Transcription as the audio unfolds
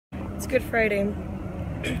It's Good Friday.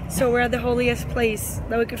 So we're at the holiest place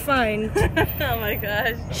that we could find. Oh my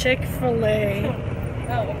gosh. Chick-fil-A.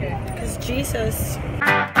 Oh, okay. Because Jesus.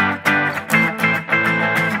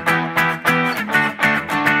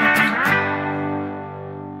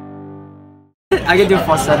 I can do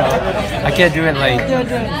falsetto. I can't do it like. Do it.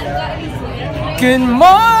 Good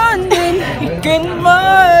morning, good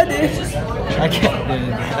morning. I can't do it.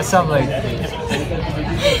 That sounds like.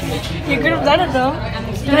 You could have done it though.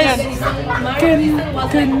 Good morning.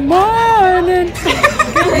 Good morning.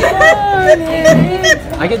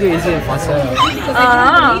 I can do easy in falsetto.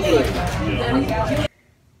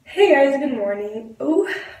 Hey guys, good morning. Oh,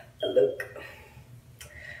 I look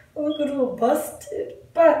a little busted,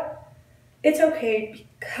 but it's okay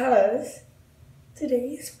because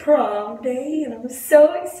today is prom day and I'm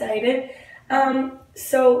so excited.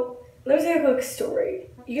 So let me tell you a quick story.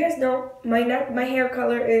 You guys know my hair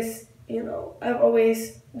color is, you know, I've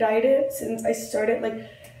always dyed it since I started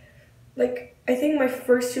like I think my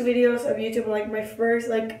first 2 videos of YouTube were like my first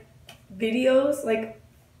like videos, like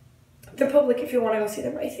they're public if you want to go see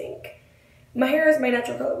them. I think my hair is my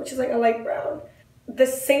natural color, which is like a light brown. The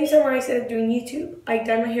same summer I started doing YouTube, I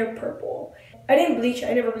dyed my hair purple. I didn't bleach it,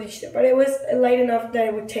 I never bleached it, but it was light enough that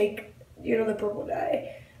it would take, you know, the purple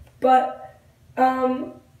dye. But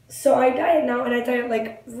so I dye it now, and I dye it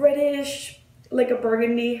like reddish, like a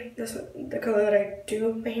burgundy. That's what the color that I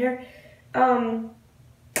do my hair.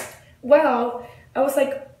 Well, I was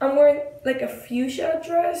like, I'm wearing like a fuchsia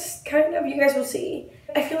dress, kind of. You guys will see.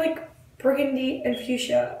 I feel like burgundy and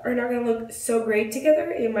fuchsia are not gonna look so great together,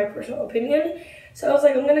 in my personal opinion. So I was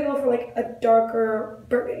like, I'm gonna go for like a darker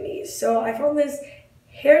burgundy. So I found this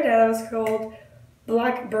hair dye that was called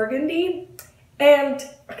Black Burgundy. And,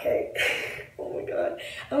 okay, oh my god,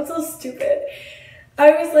 I'm so stupid. I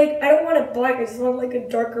was like, I don't want it black, I just want like a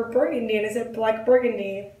darker burgundy, and it said Black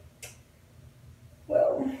Burgundy.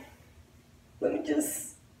 Well, let me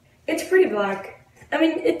just, it's pretty black. I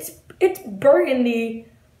mean, it's burgundy.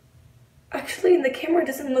 Actually, in the camera, it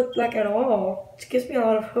doesn't look black at all, which gives me a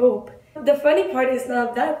lot of hope. The funny part is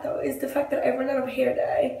not that though, is the fact that I ran out of hair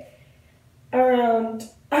dye around,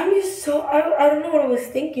 I'm just so, I don't know what I was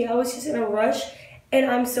thinking. I was just in a rush and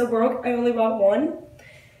I'm so broke, I only bought one.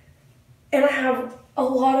 And I have a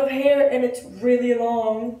lot of hair and it's really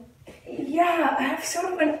long. Yeah, I have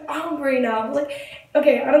sort of an ombre now. Like,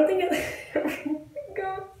 okay, I don't think it, oh my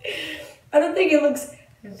god. I don't think it looks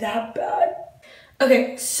that bad.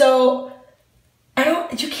 Okay, so,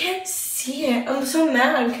 you can't see it. I'm so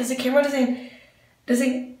mad because the camera doesn't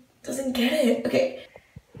get it. Okay.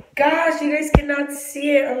 Gosh, you guys cannot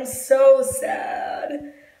see it. I'm so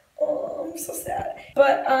sad. Oh, I'm so sad.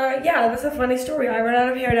 But yeah, that's a funny story. I ran out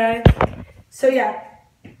of hair dye. So yeah.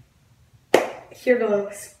 Here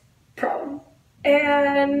goes prom.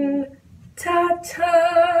 And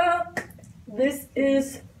ta-ta! This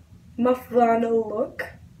is my final look.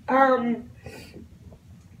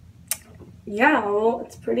 Yeah, well,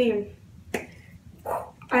 it's pretty,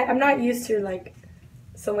 I'm not used to like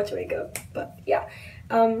so much makeup, but yeah.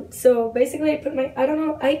 So basically I put my, I don't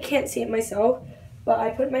know, I can't see it myself, but I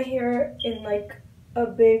put my hair in like a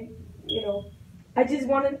big, you know, I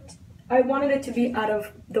wanted it to be out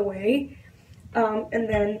of the way. And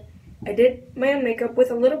then I did my own makeup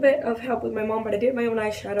with a little bit of help with my mom, but I did my own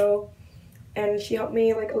eyeshadow and she helped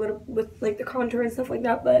me like a little with like the contour and stuff like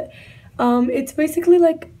that. But it's basically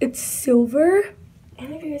like, it's silver. I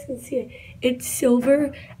don't know if you guys can see it. It's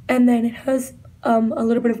silver, and then it has a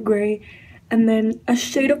little bit of gray, and then a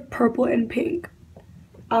shade of purple and pink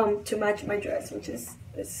to match my dress, which is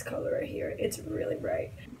this color right here. It's really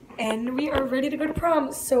bright. And we are ready to go to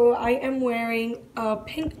prom. So I am wearing a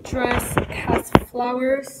pink dress. It has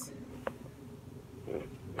flowers.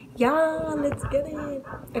 Yeah, let's get it.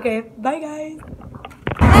 Okay, bye guys.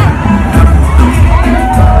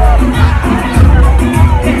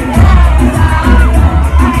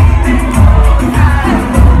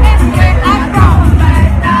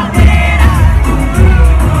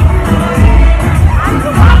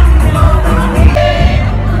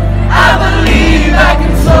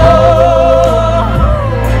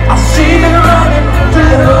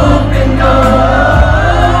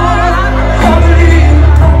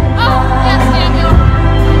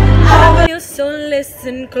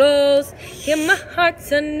 Listen close, hear my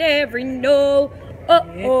heart's on every no.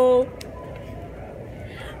 Oh,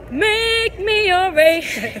 make me your ray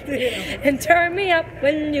and turn me up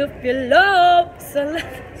when you feel low. So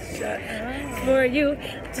for you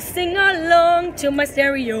to sing along to my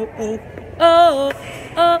stereo. Oh,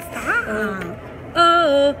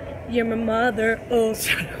 you're my mother. Oh,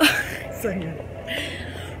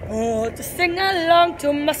 Oh, to sing along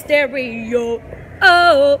to my stereo.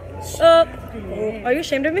 Oh, oh, oh. Are you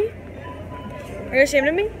ashamed of me? Are you ashamed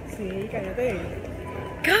of me?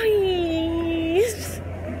 Guys,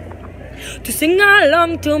 to sing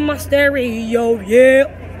along to my stereo, yeah.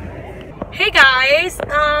 Hey guys,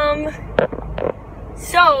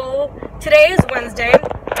 so today is Wednesday,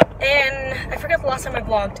 and I forgot the last time I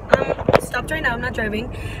vlogged. Stopped right now, I'm not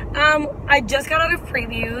driving. I just got out of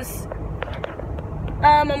previews.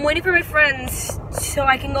 I'm waiting for my friends so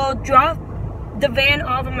I can go drop the van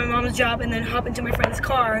off at my mom's job and then hop into my friend's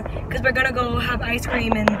car, because we're gonna go have ice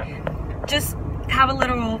cream and just have a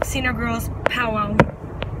little senior girls powwow.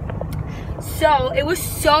 So it was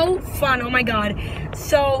so fun, oh my god.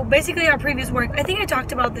 So basically our previous work, I think I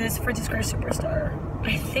talked about this for Disgrace Superstar.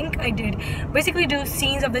 I think I did. Basically do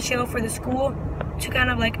scenes of the show for the school to kind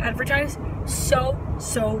of like advertise. So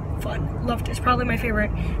fun. Loved it. It's probably my favorite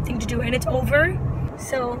thing to do, and it's over.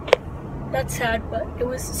 So that's sad, but it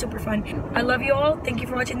was super fun. I love you all. Thank you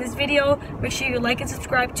for watching this video. Make sure you like and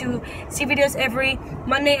subscribe to see videos every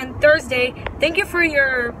Monday and Thursday. Thank you for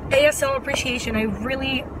your ASL appreciation. I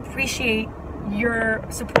really appreciate your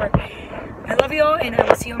support. I love you all, and I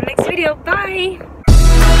will see you on the next video. Bye!